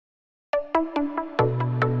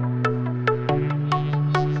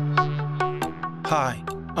Hi,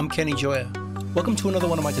 I'm Kenny Joya. Welcome to another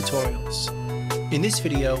one of my tutorials. In this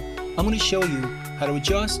video, I'm going to show you how to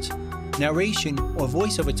adjust narration or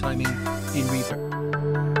voiceover timing in REAPER.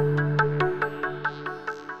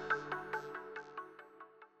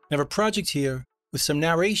 I have a project here with some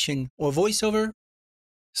narration or voiceover,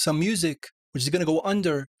 some music, which is going to go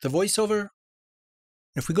under the voiceover.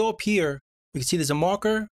 If we go up here, we can see there's a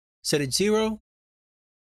marker set at 0,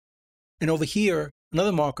 and over here,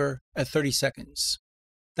 another marker at 30 seconds.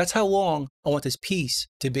 That's how long I want this piece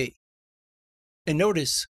to be. And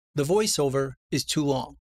notice the voiceover is too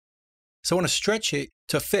long. So I want to stretch it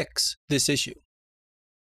to fix this issue.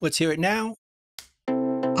 Let's hear it now.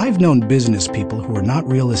 I've known business people who are not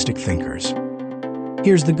realistic thinkers.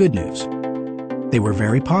 Here's the good news. They were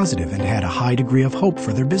very positive and had a high degree of hope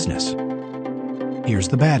for their business. Here's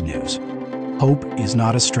the bad news. Hope is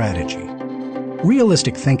not a strategy.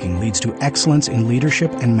 Realistic thinking leads to excellence in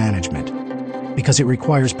leadership and management because it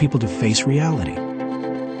requires people to face reality.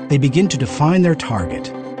 They begin to define their target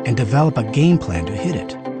and develop a game plan to hit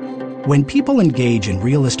it. When people engage in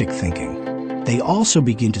realistic thinking, they also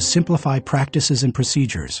begin to simplify practices and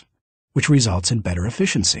procedures, which results in better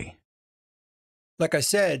efficiency. Like I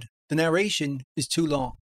said, the narration is too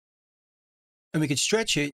long. And we could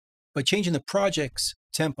stretch it by changing the project's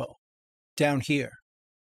tempo down here.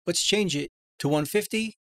 Let's change it to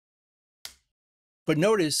 150. But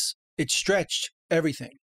notice it stretched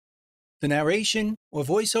everything. The narration or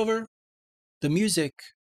voiceover, the music,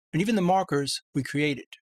 and even the markers we created.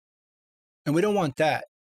 And we don't want that.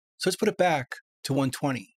 So let's put it back to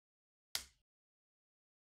 120.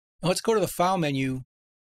 Now let's go to the File menu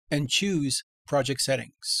and choose Project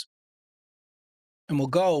Settings. And we'll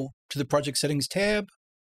go to the Project Settings tab,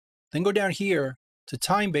 then go down here to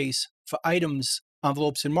Time Base for items,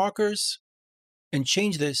 envelopes, and markers, and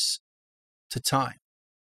change this to time.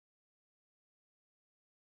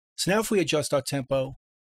 So now if we adjust our tempo,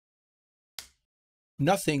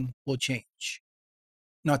 nothing will change.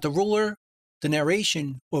 Not the ruler, the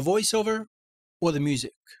narration or voiceover, or the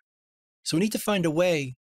music. So we need to find a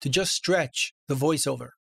way to just stretch the voiceover.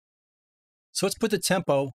 So let's put the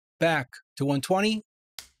tempo back to 120.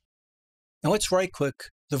 Now let's right-click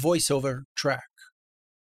the voiceover track.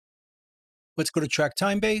 Let's go to Track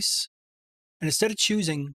Time Base, and instead of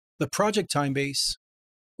choosing the project time base,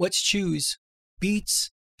 let's choose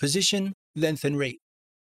beats, position, length, and rate,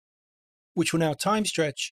 which will now time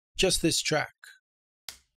stretch just this track.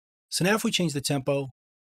 So now if we change the tempo,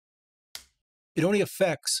 it only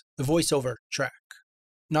affects the voiceover track,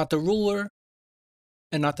 not the ruler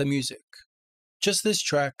and not the music, just this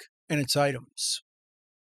track and its items.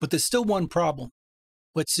 But there's still one problem.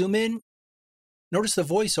 Let's zoom in. Notice the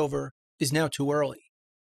voiceover is now too early.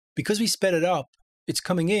 Because we sped it up, it's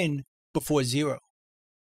coming in before 0.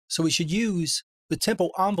 So we should use the tempo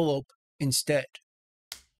envelope instead.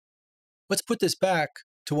 Let's put this back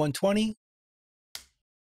to 120.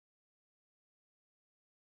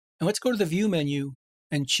 And let's go to the View menu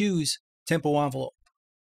and choose Tempo Envelope.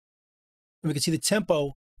 And we can see the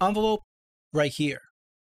tempo envelope right here,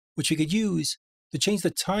 which we could use to change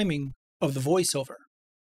the timing of the voiceover.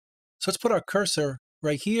 So let's put our cursor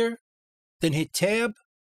right here, then hit Tab,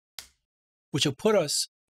 which will put us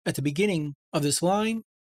at the beginning of this line,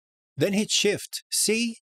 then hit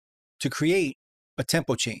Shift-C to create a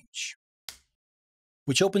tempo change,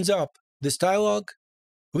 which opens up this dialog.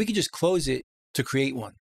 We can just close it to create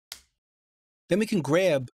one. Then we can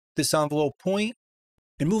grab this envelope point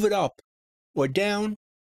and move it up or down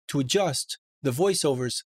to adjust the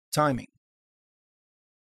voiceover's timing.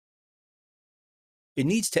 It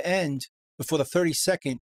needs to end before the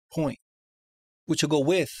 30-second point, which will go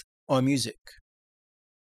with our music.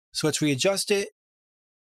 So let's readjust it.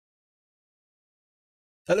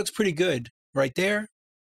 That looks pretty good right there.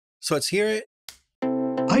 So let's hear it.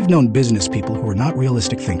 I've known business people who are not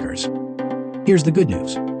realistic thinkers. Here's the good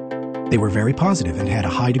news. They were very positive and had a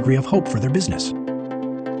high degree of hope for their business.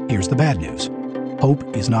 Here's the bad news.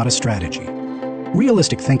 Hope is not a strategy.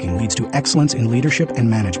 Realistic thinking leads to excellence in leadership and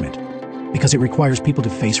management because it requires people to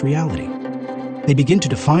face reality. They begin to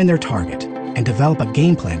define their target and develop a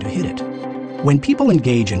game plan to hit it. When people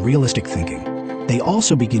engage in realistic thinking, they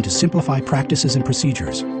also begin to simplify practices and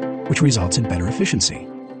procedures, which results in better efficiency.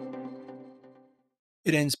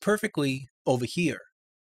 It ends perfectly over here.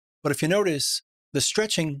 But if you notice, the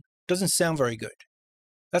stretching doesn't sound very good.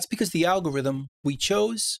 That's because the algorithm we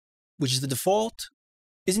chose, which is the default,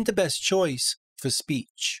 isn't the best choice for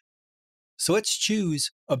speech. So let's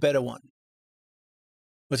choose a better one.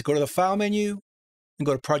 Let's go to the File menu and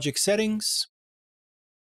go to Project Settings.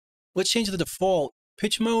 Let's change the default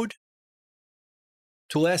pitch mode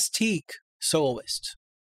to last teak soloist.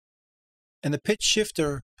 And the pitch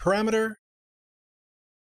shifter parameter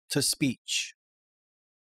to speech.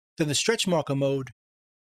 Then the stretch marker mode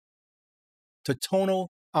to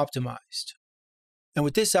tonal optimized. And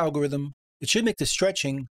with this algorithm, it should make the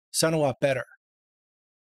stretching sound a lot better.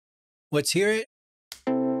 Let's hear it.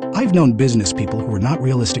 I've known business people who were not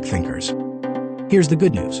realistic thinkers. Here's the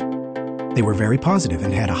good news. They were very positive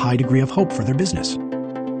and had a high degree of hope for their business.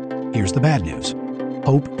 Here's the bad news.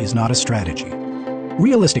 Hope is not a strategy.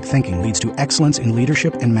 Realistic thinking leads to excellence in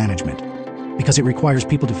leadership and management because it requires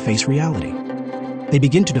people to face reality. They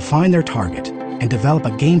begin to define their target and develop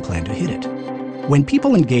a game plan to hit it. When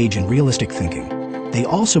people engage in realistic thinking, they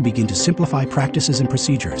also begin to simplify practices and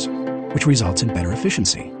procedures, which results in better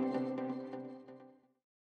efficiency.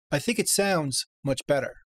 I think it sounds much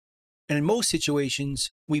better. And in most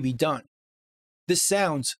situations, we'd be done. This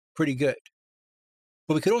sounds pretty good.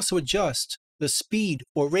 But we could also adjust the speed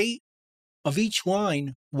or rate of each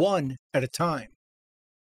line one at a time,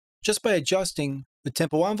 just by adjusting the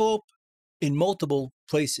tempo envelope in multiple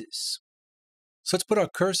places. So let's put our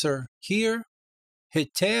cursor here,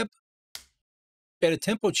 hit Tab, add a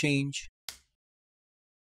tempo change,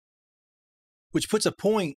 which puts a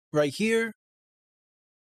point right here,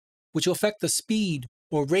 which will affect the speed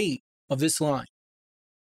or rate of this line.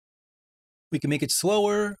 We can make it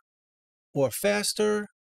slower or faster.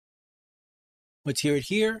 Let's hear it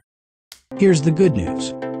here. Here's the good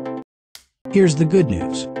news. Here's the good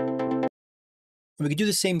news. And we can do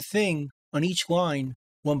the same thing on each line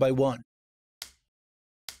one by one.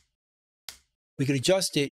 We can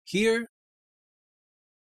adjust it here.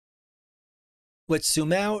 Let's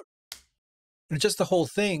zoom out and adjust the whole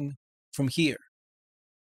thing from here.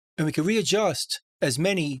 And we can readjust as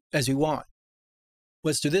many as we want.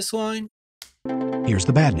 Let's do this line. Here's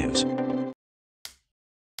the bad news.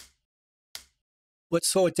 Let's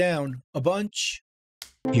slow it down a bunch.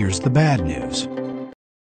 Here's the bad news.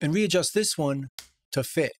 And readjust this one to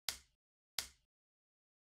fit.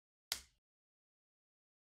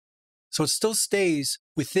 So it still stays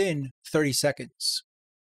within 30 seconds,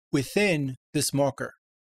 within this marker.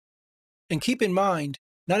 And keep in mind,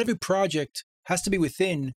 not every project has to be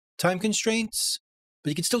within time constraints,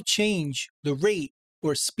 but you can still change the rate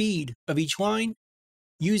or speed of each line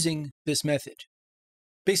using this method,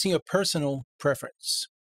 based on your personal preference.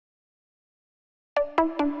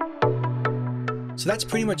 So that's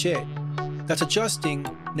pretty much it. That's adjusting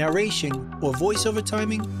narration or voiceover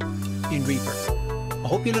timing in REAPER. I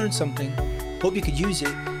hope you learned something, hope you could use it,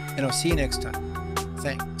 and I'll see you next time.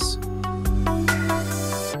 Thanks.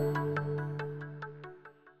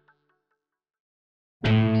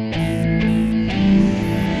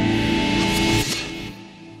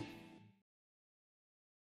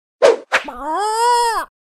 Bye.